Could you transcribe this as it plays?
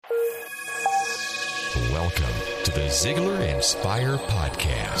Welcome to the Ziglar Inspire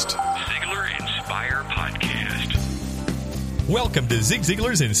Podcast. Ziglar Inspire Podcast. Welcome to Zig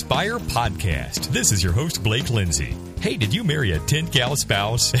Ziglar's Inspire Podcast. This is your host, Blake Lindsay. Hey, did you marry a 10-cal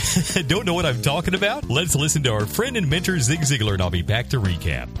spouse? Don't know what I'm talking about? Let's listen to our friend and mentor, Zig Ziglar, and I'll be back to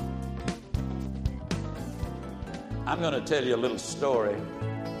recap. I'm going to tell you a little story.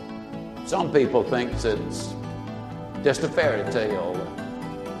 Some people think it's just a fairy tale,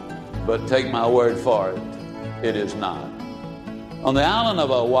 but take my word for it, it is not. On the island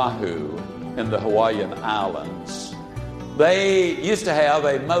of Oahu, in the Hawaiian Islands, they used to have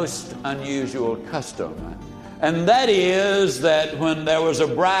a most unusual custom, and that is that when there was a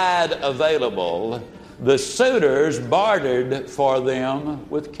bride available, the suitors bartered for them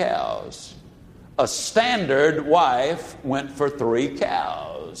with cows. A standard wife went for 3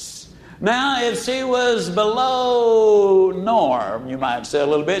 cows. Now, if she was below norm, you might say a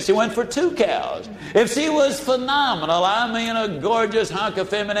little bit, she went for 2 cows. If she was phenomenal, I mean a gorgeous hunk of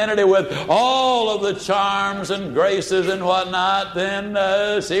femininity with all of the charms and graces and whatnot,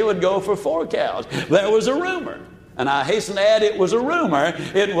 then she would go for 4 cows. There was a rumor. And I hasten to add, it was a rumor,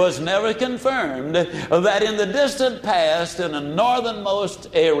 it was never confirmed, that in the distant past, in the northernmost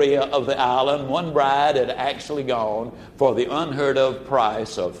area of the island, one bride had actually gone for the unheard of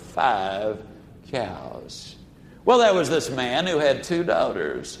price of 5 cows. Well, there was this man who had 2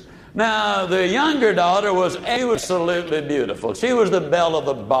 daughters. Now, the younger daughter was absolutely beautiful. She was the belle of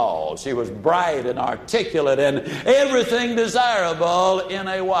the ball. She was bright and articulate and everything desirable in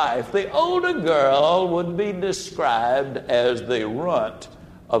a wife. The older girl would be described as the runt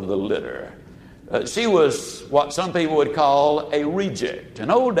of the litter. She was what some people would call a reject. And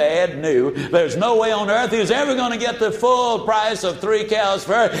old Dad knew there's no way on earth he was ever going to get the full price of 3 cows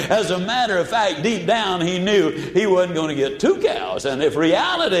for her. As a matter of fact, deep down he knew he wasn't going to get 2 cows. And if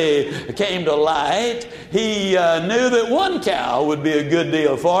reality came to light, he knew that 1 cow would be a good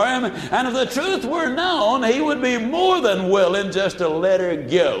deal for him. And if the truth were known, he would be more than willing just to let her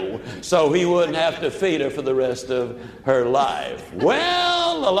go so he wouldn't have to feed her for the rest of her life.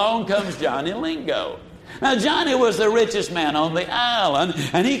 Well, along comes Johnny Lingo. Now, Johnny was the richest man on the island,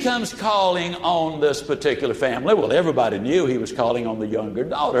 and he comes calling on this particular family. Well, everybody knew he was calling on the younger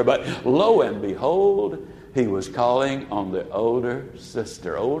daughter, but lo and behold, he was calling on the older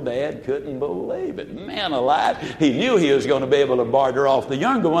sister. Old Dad couldn't believe it. Man alive, he knew he was going to be able to barter off the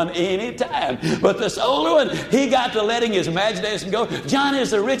younger one any time. But this older one, he got to letting his imagination go.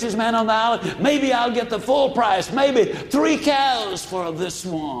 Johnny's the richest man on the island. Maybe I'll get the full price. Maybe 3 cows for this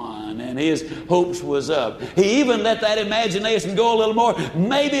one. And his hopes was up. He even let that imagination go a little more.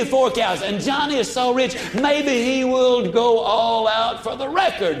 Maybe 4 cows. And Johnny is so rich, maybe he will go all out for the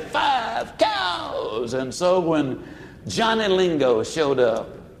record. 5 cows. And so when Johnny Lingo showed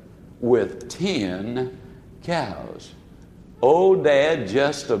up with 10 cows, old Dad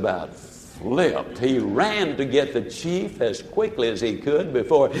just about flipped. He ran to get the chief as quickly as he could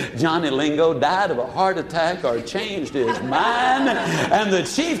before Johnny Lingo died of a heart attack or changed his mind. And the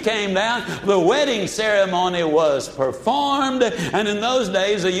chief came down. The wedding ceremony was performed. And in those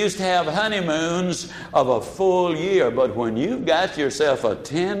days, they used to have honeymoons of a full year. But when you've got yourself a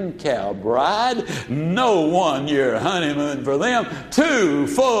 10-cow bride, no 1-year honeymoon for them. 2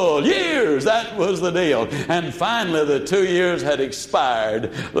 full years. That was the deal. And finally, the 2 years had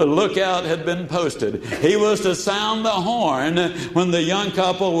expired. The lookout had been posted. He was to sound the horn when the young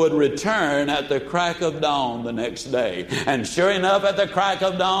couple would return at the crack of dawn the next day. And sure enough, at the crack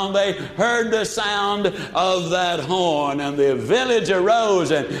of dawn, they heard the sound of that horn, and the village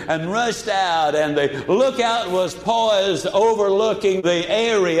arose and rushed out, and the lookout was poised overlooking the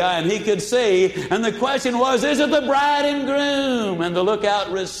area, and he could see. And the question was, is it the bride and groom? And the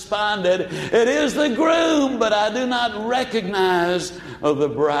lookout responded, it is the groom, but I do not recognize the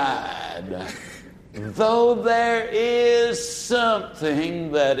bride. Though there is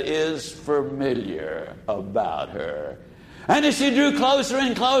something that is familiar about her. And as she drew closer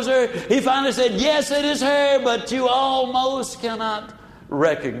and closer, he finally said, yes, it is her, but you almost cannot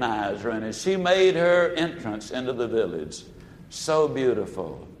recognize her. And as she made her entrance into the village, so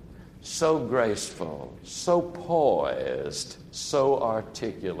beautiful, so graceful, so poised, so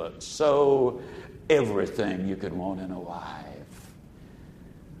articulate, so everything you could want in a wife.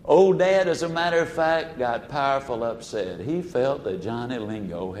 Old Dad, as a matter of fact, got powerful upset. He felt that Johnny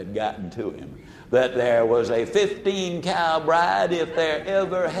Lingo had gotten to him, that there was a 15-cow bride if there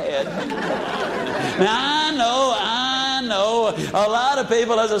ever had. Now, I know, a lot of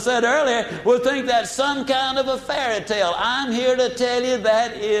people, as I said earlier, would think that's some kind of a fairy tale. I'm here to tell you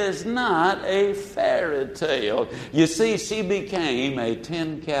that is not a fairy tale. You see, she became a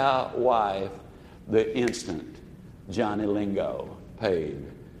 10-cow wife the instant Johnny Lingo paid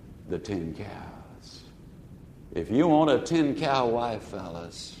the 10 cows. If you want a 10-cow wife,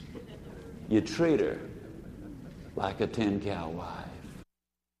 fellas, you treat her like a 10-cow wife.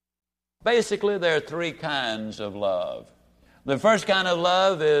 Basically, there are three kinds of love. The first kind of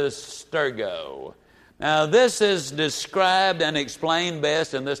love is stergo. Now, this is described and explained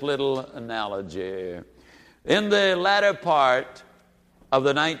best in this little analogy. In the latter part of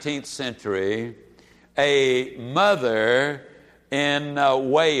the 19th century, a mother in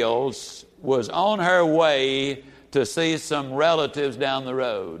Wales was on her way to see some relatives down the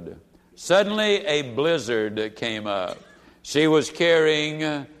road. Suddenly, a blizzard came up. She was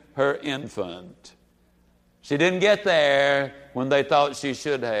carrying her infant. She didn't get there when they thought she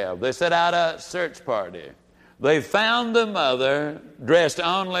should have. They set out a search party. They found the mother dressed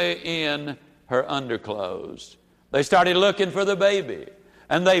only in her underclothes. They started looking for the baby.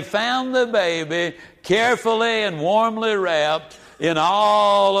 And they found the baby carefully and warmly wrapped in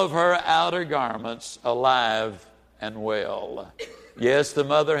all of her outer garments, alive and well. Yes, the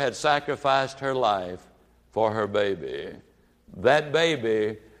mother had sacrificed her life for her baby. That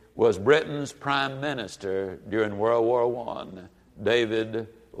baby was Britain's prime minister during World War I, David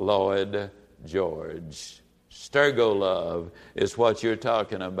Lloyd George. Stergo love is what you're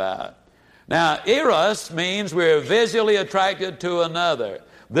talking about. Now, eros means we're visually attracted to another.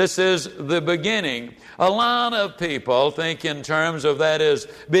 This is the beginning. A lot of people think in terms of that as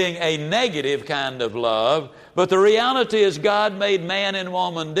being a negative kind of love, but the reality is God made man and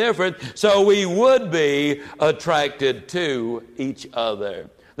woman different, so we would be attracted to each other.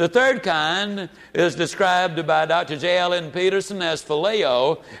 The third kind is described by Dr. J. Allen Peterson as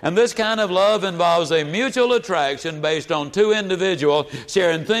phileo, and this kind of love involves a mutual attraction based on two individuals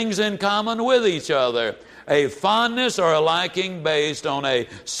sharing things in common with each other, a fondness or a liking based on a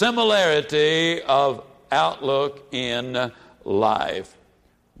similarity of outlook in life.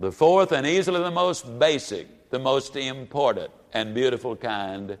 The fourth and easily the most basic, the most important and beautiful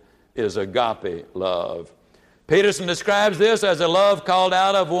kind is agape love. Peterson describes this as a love called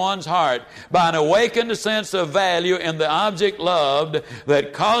out of one's heart by an awakened sense of value in the object loved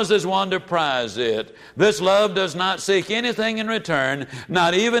that causes one to prize it. This love does not seek anything in return,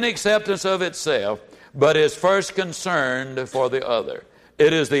 not even acceptance of itself, but is first concerned for the other.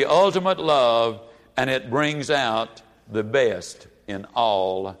 It is the ultimate love, and it brings out the best in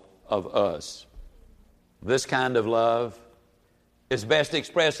all of us. This kind of love is best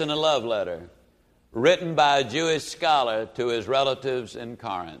expressed in a love letter written by a Jewish scholar to his relatives in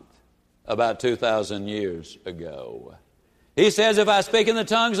Corinth about 2,000 years ago. He says, "If I speak in the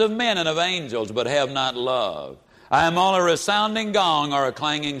tongues of men and of angels, but have not love, I am only a resounding gong or a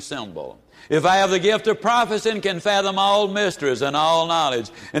clanging cymbal. If I have the gift of prophecy and can fathom all mysteries and all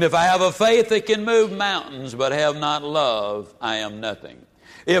knowledge, and if I have a faith that can move mountains, but have not love, I am nothing.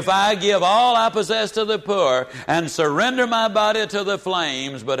 If I give all I possess to the poor and surrender my body to the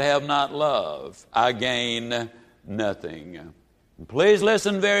flames, but have not love, I gain nothing." Please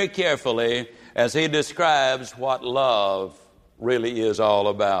listen very carefully as he describes what love really is all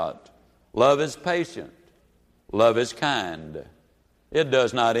about. Love is patient. Love is kind. It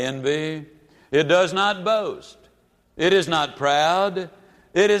does not envy. It does not boast. It is not proud.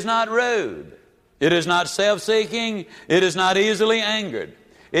 It is not rude. It is not self-seeking. It is not easily angered.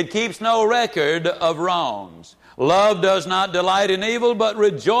 It keeps no record of wrongs. Love does not delight in evil, but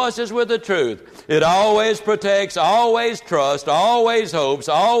rejoices with the truth. It always protects, always trusts, always hopes,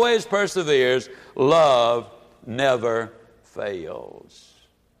 always perseveres. Love never fails.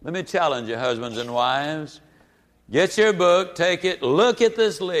 Let me challenge you, husbands and wives. Get your book, take it, look at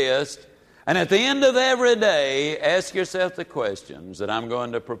this list, and at the end of every day, ask yourself the questions that I'm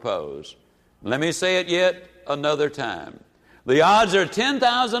going to propose. Let me say it yet another time. The odds are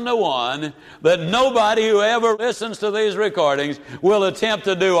 10,000 to 1 that nobody who ever listens to these recordings will attempt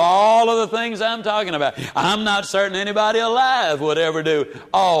to do all of the things I'm talking about. I'm not certain anybody alive would ever do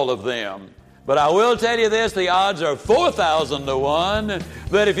all of them. But I will tell you this, the odds are 4,000 to 1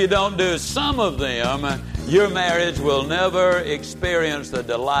 that if you don't do some of them, your marriage will never experience the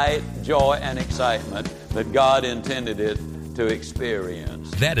delight, joy, and excitement that God intended it to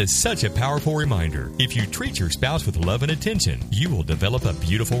experience. That is such a powerful reminder. If you treat your spouse with love and attention, you will develop a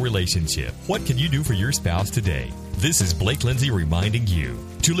beautiful relationship. What can you do for your spouse today? This is Blake Lindsay reminding you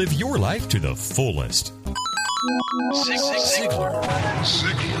to live your life to the fullest. Ziglar.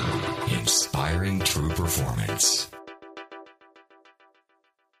 Inspiring true performance.